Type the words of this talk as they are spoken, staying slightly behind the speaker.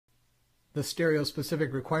The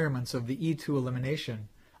stereospecific requirements of the E2 elimination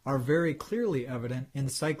are very clearly evident in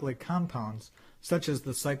cyclic compounds, such as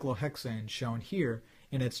the cyclohexane shown here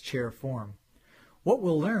in its chair form. What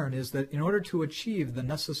we'll learn is that in order to achieve the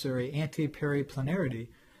necessary anti-periplanarity,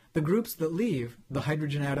 the groups that leave, the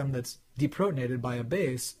hydrogen atom that's deprotonated by a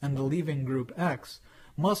base and the leaving group X,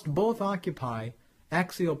 must both occupy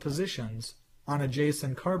axial positions on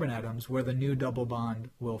adjacent carbon atoms where the new double bond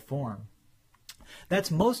will form.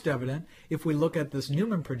 That's most evident if we look at this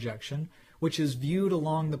Newman projection, which is viewed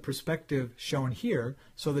along the perspective shown here.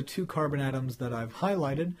 So the two carbon atoms that I've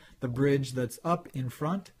highlighted, the bridge that's up in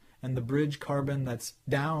front and the bridge carbon that's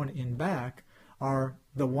down in back, are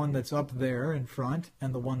the one that's up there in front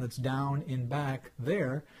and the one that's down in back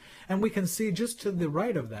there. And we can see just to the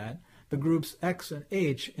right of that, the groups X and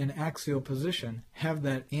H in axial position have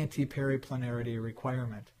that anti-periplanarity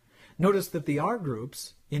requirement. Notice that the R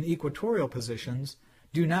groups in equatorial positions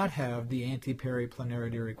do not have the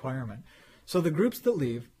anti-periplanarity requirement. So the groups that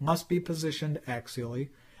leave must be positioned axially,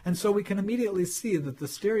 and so we can immediately see that the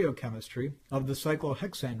stereochemistry of the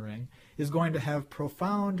cyclohexane ring is going to have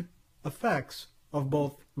profound effects of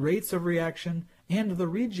both rates of reaction and the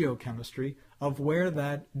regiochemistry of where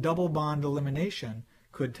that double bond elimination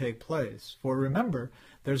could take place. For remember,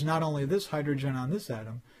 there's not only this hydrogen on this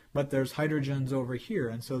atom, but there's hydrogens over here,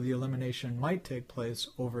 and so the elimination might take place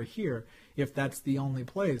over here if that's the only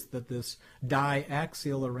place that this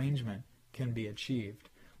diaxial arrangement can be achieved.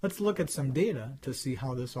 Let's look at some data to see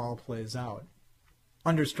how this all plays out.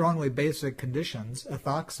 Under strongly basic conditions,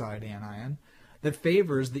 ethoxide anion, that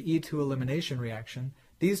favors the E2 elimination reaction,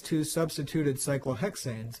 these two substituted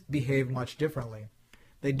cyclohexanes behave much differently.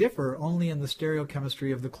 They differ only in the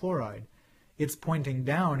stereochemistry of the chloride. It's pointing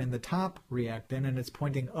down in the top reactant and it's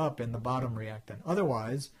pointing up in the bottom reactant.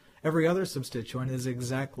 Otherwise, every other substituent is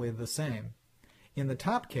exactly the same. In the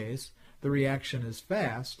top case, the reaction is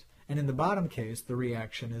fast, and in the bottom case, the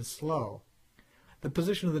reaction is slow. The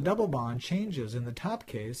position of the double bond changes. In the top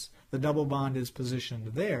case, the double bond is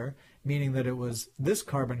positioned there, meaning that it was this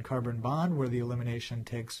carbon-carbon bond where the elimination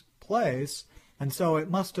takes place, and so it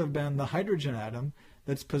must have been the hydrogen atom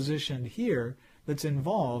that's positioned here that's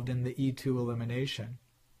involved in the E2 elimination.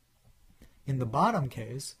 In the bottom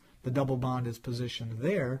case, the double bond is positioned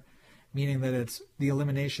there, meaning that it's the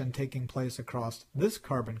elimination taking place across this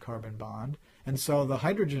carbon-carbon bond, and so the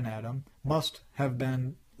hydrogen atom must have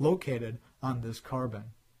been located on this carbon.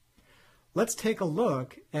 Let's take a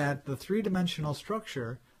look at the three-dimensional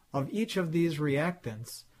structure of each of these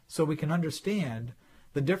reactants so we can understand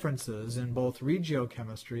the differences in both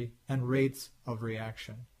regiochemistry and rates of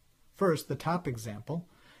reaction. First, the top example,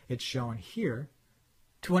 it's shown here.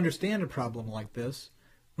 To understand a problem like this,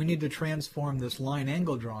 we need to transform this line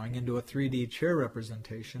angle drawing into a 3D chair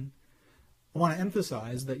representation. I want to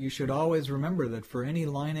emphasize that you should always remember that for any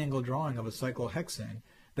line angle drawing of a cyclohexane,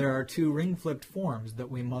 there are two ring-flipped forms that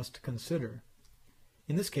we must consider.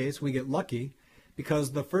 In this case, we get lucky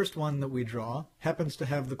because the first one that we draw happens to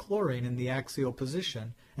have the chlorine in the axial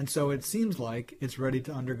position, and so it seems like it's ready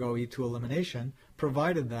to undergo E2 elimination,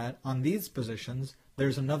 provided that on these positions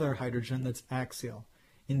there's another hydrogen that's axial.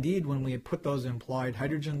 Indeed, when we put those implied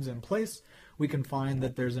hydrogens in place, we can find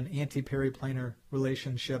that there's an anti-periplanar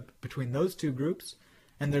relationship between those two groups,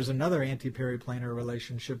 and there's another anti-periplanar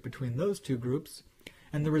relationship between those two groups,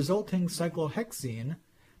 and the resulting cyclohexene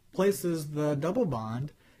places the double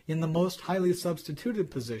bond in the most highly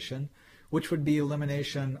substituted position, which would be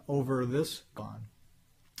elimination over this bond.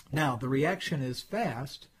 Now, the reaction is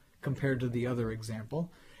fast compared to the other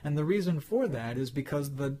example, and the reason for that is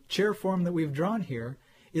because the chair form that we've drawn here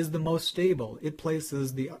is the most stable. It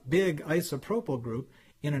places the big isopropyl group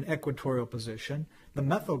in an equatorial position, the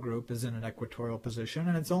methyl group is in an equatorial position,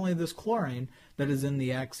 and it's only this chlorine that is in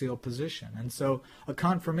the axial position. And so a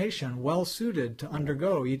conformation well suited to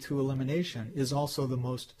undergo E2 elimination is also the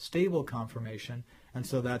most stable conformation, and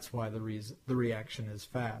so that's why the reaction is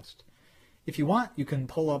fast. If you want, you can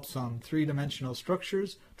pull up some three-dimensional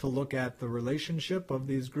structures to look at the relationship of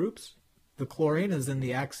these groups. The chlorine is in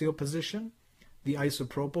the axial position, the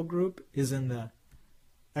isopropyl group is in the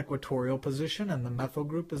equatorial position, and the methyl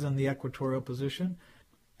group is in the equatorial position.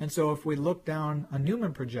 And so if we look down a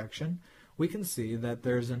Newman projection, we can see that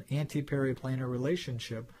there's an anti-periplanar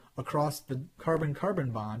relationship across the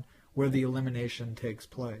carbon-carbon bond where the elimination takes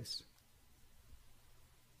place.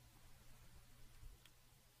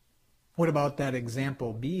 What about that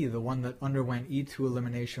example B, the one that underwent E2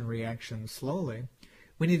 elimination reaction slowly?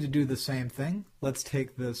 We need to do the same thing. Let's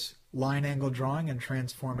take this line angle drawing and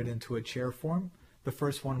transform it into a chair form. The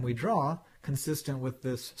first one we draw, consistent with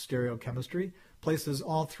this stereochemistry, places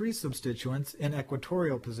all three substituents in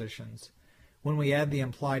equatorial positions. When we add the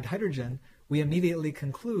implied hydrogen, we immediately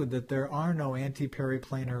conclude that there are no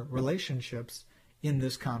antiperiplanar relationships in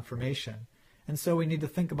this conformation. And so we need to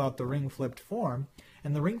think about the ring-flipped form,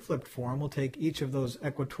 and the ring-flipped form will take each of those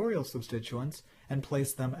equatorial substituents and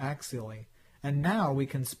place them axially. And now we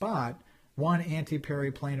can spot one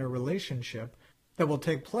antiperiplanar relationship that will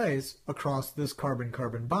take place across this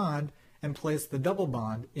carbon-carbon bond and place the double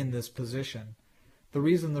bond in this position. The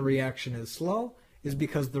reason the reaction is slow is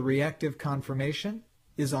because the reactive conformation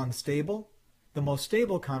is unstable. The most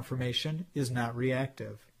stable conformation is not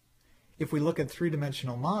reactive. If we look at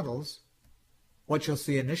three-dimensional models, what you'll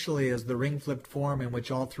see initially is the ring-flipped form in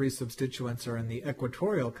which all three substituents are in the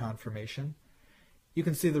equatorial conformation. You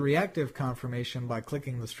can see the reactive conformation by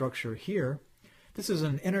clicking the structure here. This is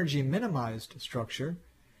an energy-minimized structure.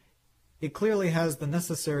 It clearly has the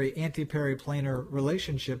necessary antiperiplanar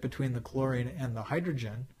relationship between the chlorine and the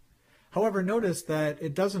hydrogen. However, notice that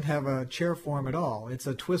it doesn't have a chair form at all. It's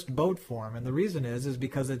a twist boat form, and the reason is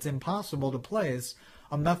because it's impossible to place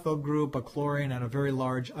a methyl group, a chlorine, and a very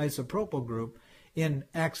large isopropyl group in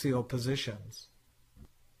axial positions.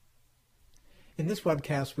 In this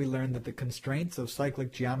webcast, we learned that the constraints of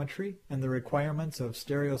cyclic geometry and the requirements of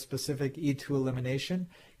stereospecific E2 elimination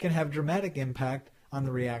can have dramatic impact on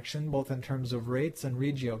the reaction, both in terms of rates and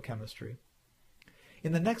regiochemistry.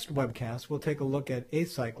 In the next webcast, we'll take a look at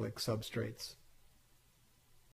acyclic substrates.